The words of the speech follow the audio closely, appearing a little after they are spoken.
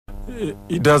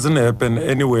It doesn't happen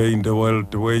anywhere in the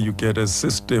world where you get a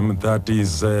system that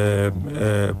is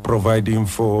providing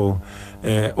for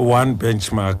one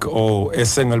benchmark or a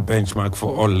single benchmark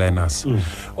for all learners.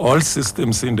 All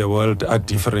systems in the world are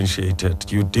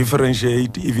differentiated. You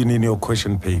differentiate even in your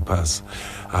question papers.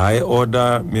 High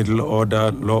order, middle order,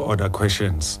 low order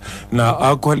questions. Now,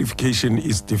 our qualification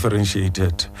is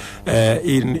differentiated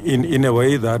in a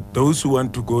way that those who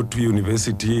want to go to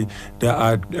university, there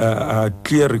are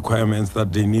clear requirements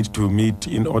that they need to meet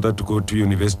in order to go to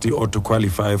university or to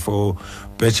qualify for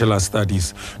bachelor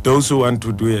studies. Those who want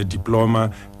to do a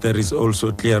diploma, there is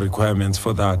also clear requirements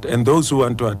for that. And those who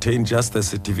want to attain just a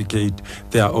certificate,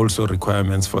 there are also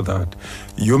requirements for that.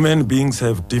 Human beings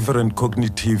have different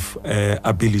cognitive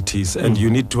abilities, and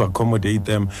you need to accommodate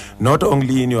them not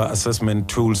only in your assessment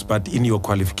tools, but in your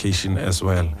qualification as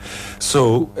well.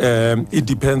 So it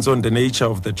depends on the nature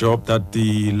of the job that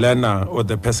the learner or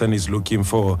the person is looking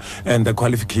for, and the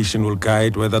qualification will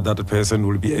guide whether that person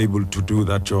will be able to do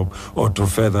that job or to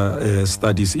further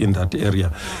studies in that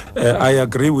area. I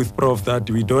agree with Prof that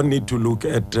we don't need to look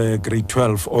at grade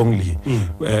 12 only.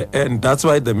 And that's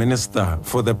why the minister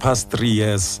for the past 3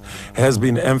 years has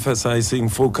been emphasizing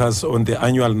focus on the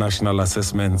annual national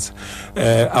assessments.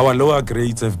 Our lower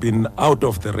grades have been out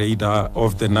of the radar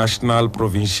of the national,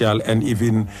 provincial, and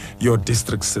even your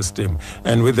district system.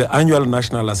 And with the annual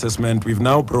national assessment, we've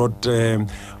now brought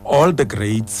all the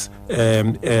grades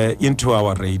into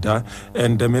our radar,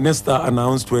 and the minister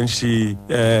announced when she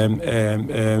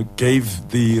gave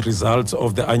the results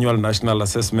of the annual national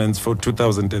assessments for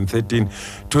 2013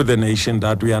 to the nation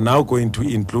that we are now going to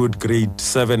include grade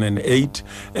 7 and 8,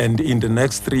 and in the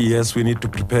next 3 years we need to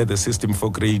prepare the system for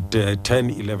grade 10,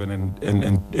 11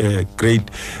 and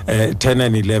grade 10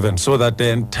 and 11, so that the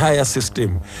entire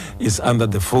system is under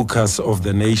the focus of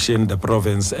the nation, the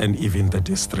province, and even the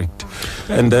district.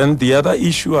 And then the other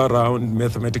issue around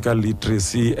mathematical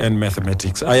literacy and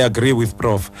mathematics. I agree with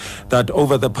Prof that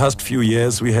over the past few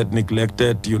years we had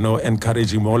neglected,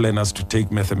 encouraging more learners to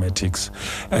take mathematics.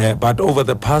 But over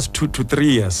the past 2 to 3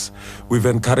 years, we've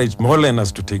encouraged more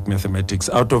learners to take mathematics.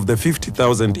 Out of the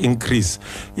 50,000 increase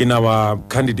in our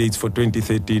candidates for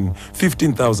 2013,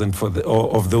 15,000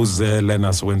 of those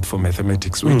learners went for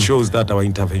mathematics, which shows that our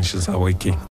interventions are working.